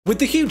With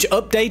the huge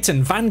update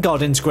and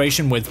Vanguard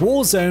integration with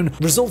Warzone,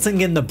 resulting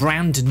in the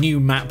brand new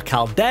map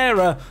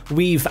Caldera,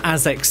 we've,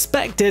 as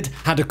expected,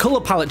 had a colour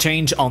palette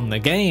change on the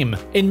game.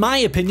 In my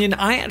opinion,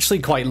 I actually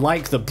quite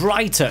like the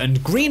brighter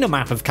and greener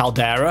map of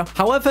Caldera,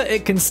 however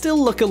it can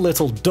still look a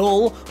little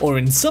dull, or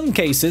in some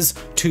cases,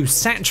 too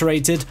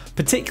saturated,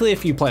 particularly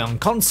if you play on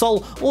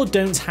console or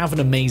don't have an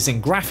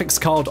amazing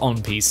graphics card on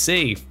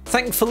PC.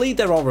 Thankfully,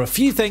 there are a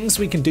few things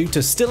we can do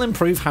to still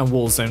improve how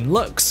Warzone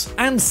looks,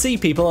 and see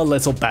people a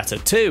little better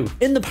too.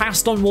 In the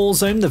past on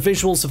Warzone, the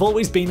visuals have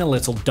always been a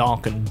little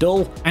dark and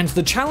dull, and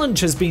the challenge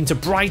has been to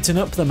brighten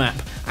up the map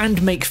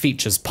and make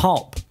features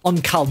pop. On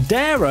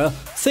Caldera,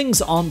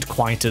 things aren't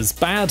quite as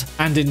bad,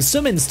 and in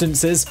some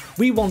instances,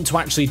 we want to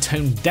actually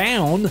tone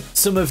down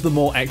some of the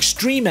more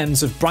extreme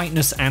ends of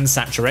brightness and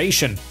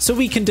saturation, so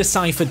we can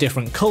decipher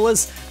different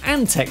colours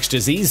and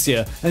textures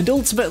easier, and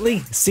ultimately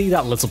see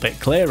that little bit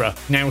clearer.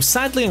 Now,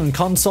 sadly on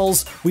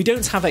consoles, we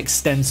don't have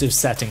extensive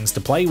settings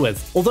to play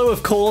with, although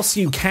of course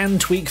you can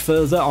tweak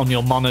further on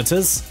your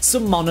monitors.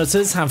 Some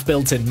monitors have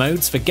built-in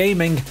modes for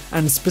gaming,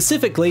 and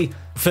specifically,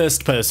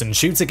 first-person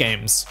shooter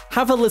games.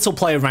 Have a little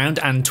play around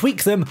and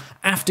tweak them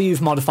after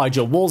you've modified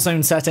your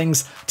Warzone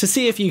settings to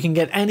see if you can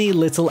get any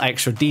little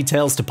extra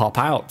details to pop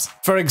out.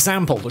 For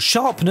example,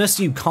 sharpness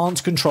you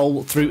can't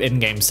control through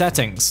in-game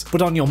settings,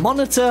 but on your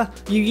monitor,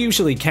 you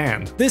usually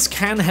can. This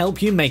can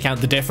help you make out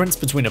the difference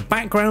between a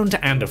background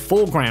and a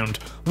foreground,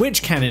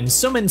 which can in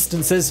some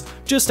instances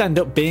just end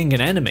up being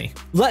an enemy.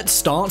 Let's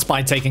start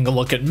by taking a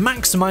look at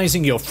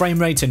maximizing your frame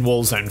rate in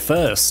Warzone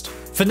first.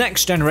 For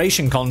next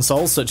generation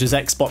consoles such as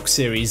Xbox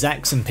Series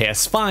X and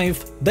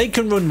PS5, they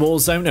can run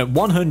Warzone at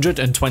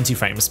 120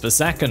 frames per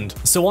second.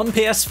 So on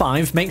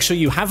PS5, make sure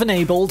you have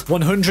enabled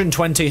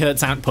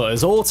 120Hz output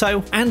as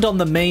auto, and on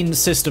the main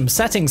system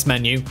settings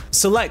menu,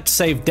 select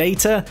save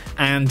data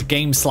and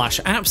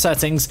game/app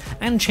settings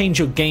and change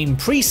your game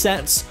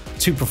presets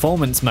to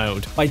performance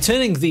mode. By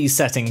turning these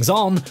settings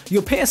on,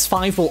 your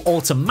PS5 will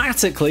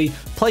automatically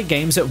play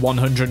games at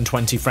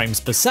 120 frames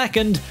per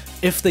second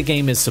if the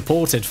game is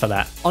supported for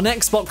that. On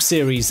Xbox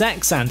Series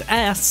X and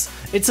S,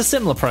 it's a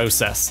similar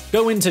process.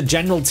 Go into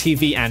General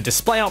TV and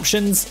Display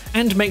options,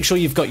 and make sure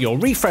you've got your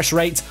refresh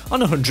rate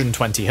on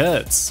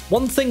 120Hz.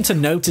 One thing to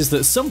note is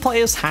that some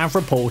players have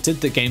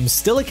reported that games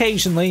still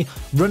occasionally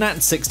run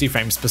at 60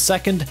 frames per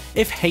second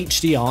if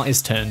HDR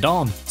is turned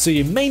on, so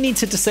you may need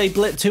to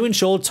disable it to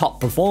ensure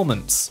top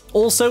performance.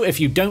 Also, if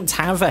you don't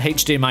have a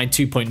HDMI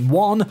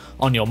 2.1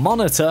 on your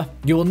monitor,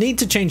 you will need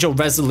to change your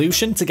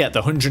resolution to get the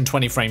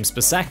 120 frames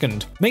per second.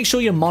 Make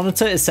sure your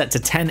monitor is set to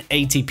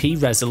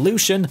 1080p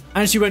resolution,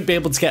 as you won't be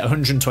able to get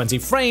 120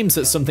 frames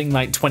at something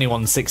like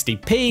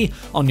 2160p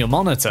on your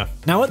monitor.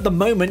 Now at the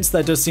moment,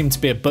 there does seem to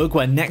be a bug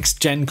where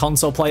next-gen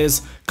console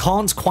players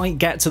can't quite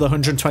get to the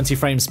 120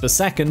 frames per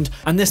second,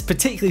 and this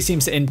particularly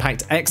seems to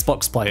impact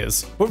Xbox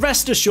players. But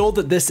rest assured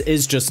that this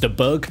is just a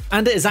bug,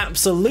 and it is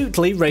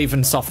absolutely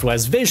Raven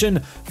Software's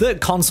vision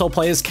that console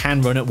players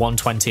can run at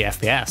 120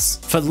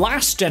 FPS. For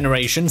last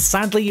generation,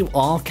 sadly you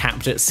are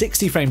capped at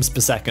 60 frames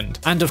per second,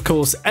 and of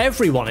course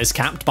everyone is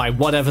capped by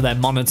whatever their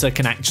monitor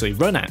can actually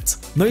run at.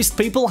 Most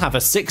people have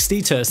a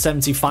 60 to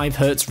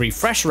 75Hz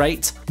refresh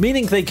rate,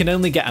 meaning they can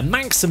only get a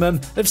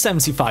maximum of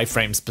 75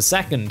 frames per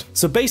second.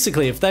 So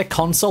basically, if their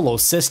console or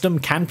system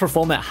can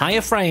perform at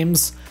higher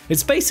frames,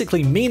 it's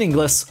basically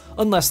meaningless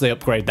unless they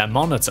upgrade their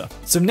monitor.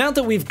 So now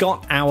that we've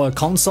got our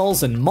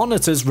consoles and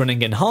monitors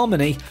running in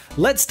harmony,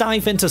 let's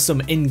dive into some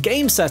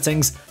in-game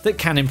settings that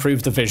can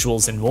improve the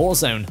visuals in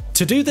Warzone.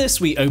 To do this,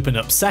 we open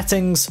up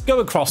Settings, go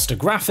across to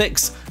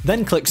Graphics,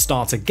 then click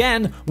Start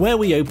again, where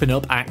we open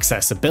up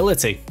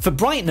Accessibility. For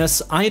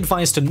brightness, I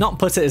advise to not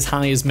put it as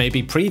high as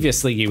maybe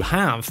previously you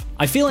have.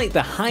 I feel like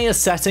the higher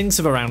settings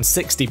of around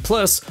 60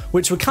 plus,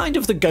 which were kind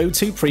of the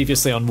go-to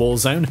previously on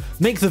Warzone,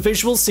 make the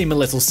visuals seem a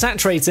little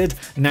saturated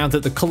now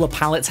that the colour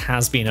palette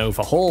has been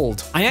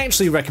overhauled. I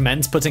actually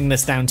recommend putting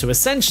this down to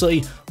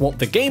essentially what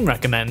the game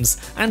recommends,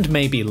 and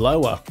maybe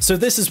lower. So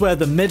this is where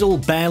the middle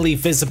barely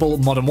visible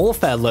Modern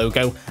Warfare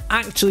logo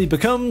actually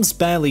becomes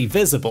barely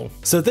visible.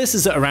 So this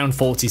is at around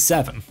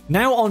 47.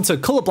 Now onto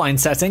colorblind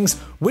settings,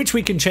 which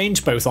we can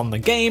change both on the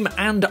game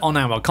and on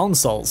our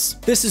consoles.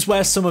 This is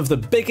where some of the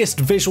biggest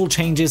visual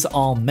changes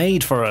are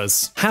made for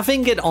us.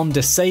 Having it on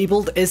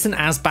disabled isn't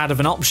as bad of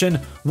an option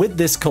with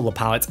this color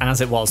palette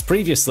as it was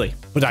previously,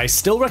 but I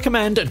still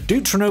recommend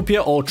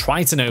Deuteranopia or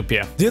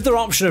Tritonopia. The other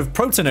option of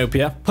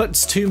Protonopia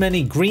puts too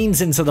many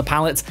greens into the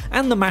palette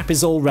and the map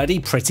is already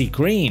pretty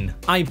green.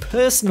 I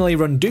personally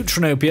run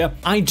Deuteranopia.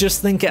 I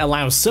just think it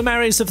allows some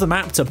areas of the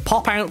map to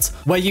pop out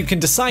where you can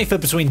decipher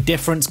between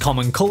different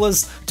common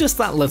colors just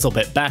that little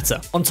bit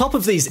better. On top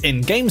of these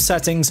in-game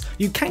settings,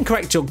 you can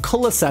correct your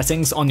color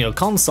settings on your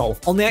console.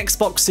 On the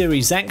Xbox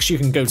Series X, you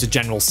can go to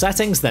General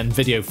Settings, then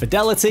Video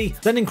Fidelity,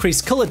 then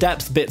increase color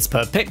depth bits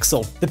per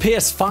pixel. The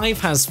PS5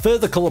 has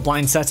further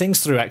colorblind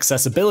settings through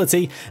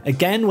Accessibility,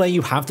 again where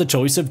you have the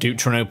choice of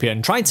Deuteranopia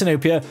and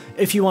Tritonopia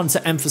if you want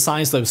to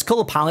emphasize those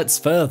color palettes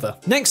further.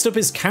 Next up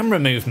is camera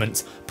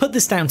movement. Put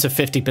this down to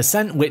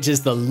 50%, which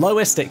is the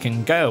lowest it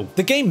can go.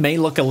 The game may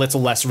look a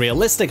little less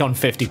realistic on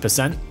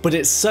 50%, but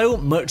it's so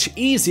much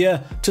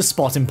easier to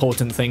spot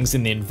important things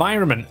in the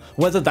environment,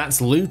 whether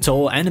that's loot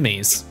or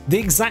enemies. The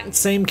exact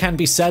same can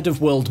be said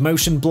of world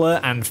motion blur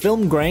and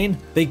film grain.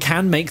 They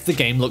can make the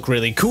game look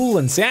really cool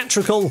and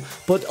theatrical,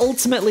 but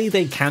ultimately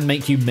they can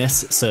make you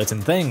miss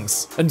certain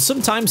things. And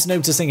sometimes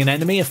noticing an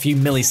enemy a few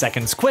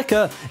milliseconds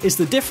quicker is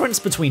the difference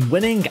between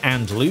winning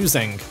and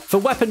losing. For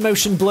weapon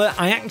motion blur,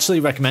 I actually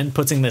recommend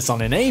putting this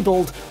on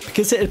enabled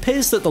because it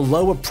appears that the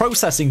lower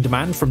processing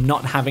demand from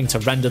not having to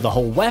render the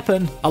whole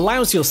weapon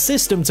allows your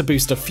system to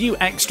boost a few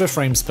extra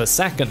frames per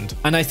second,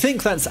 and I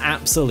think that's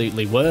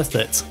absolutely worth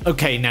it.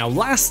 Okay, now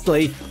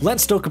lastly,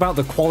 let's talk about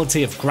the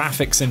quality of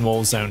graphics in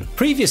Warzone.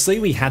 Previously,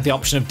 we had the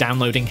option of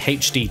downloading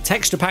HD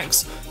texture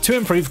packs to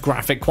improve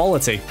graphic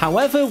quality.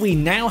 However, we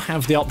now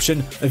have the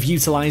option of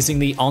utilizing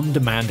the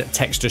on-demand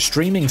texture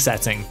streaming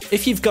setting.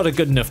 If you've got a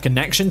good enough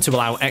connection to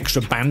allow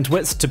extra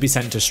bandwidth to be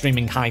sent to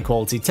streaming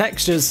high-quality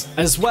textures,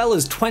 as well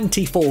as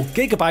 24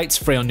 GB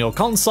free on your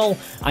console,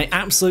 I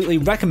absolutely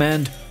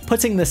recommend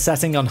putting this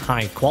setting on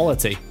high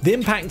quality. The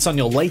impacts on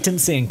your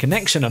latency and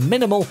connection are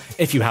minimal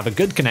if you have a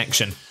good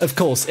connection. Of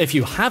course, if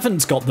you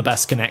haven't got the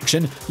best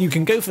connection, you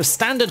can go for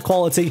standard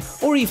quality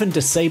or even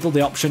disable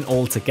the option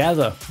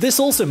altogether. This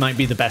also might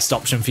be the best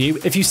option for you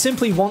if you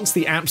simply want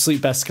the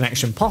absolute best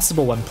connection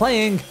possible when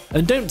playing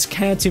and don't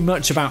care too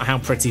much about how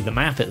pretty the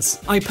map is.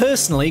 I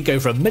personally go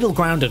for a middle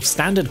ground of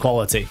standard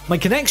quality. My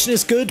connection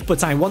is good,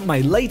 but I want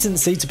my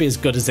latency to be as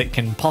good as it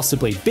can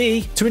possibly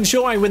be to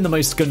ensure I win the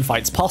most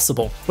gunfights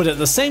possible. But at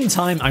the same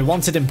time, I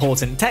wanted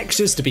important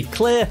textures to be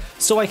clear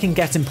so I can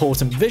get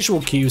important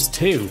visual cues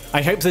too.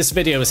 I hope this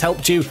video has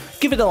helped you.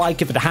 Give it a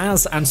like if it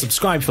has, and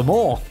subscribe for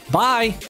more. Bye!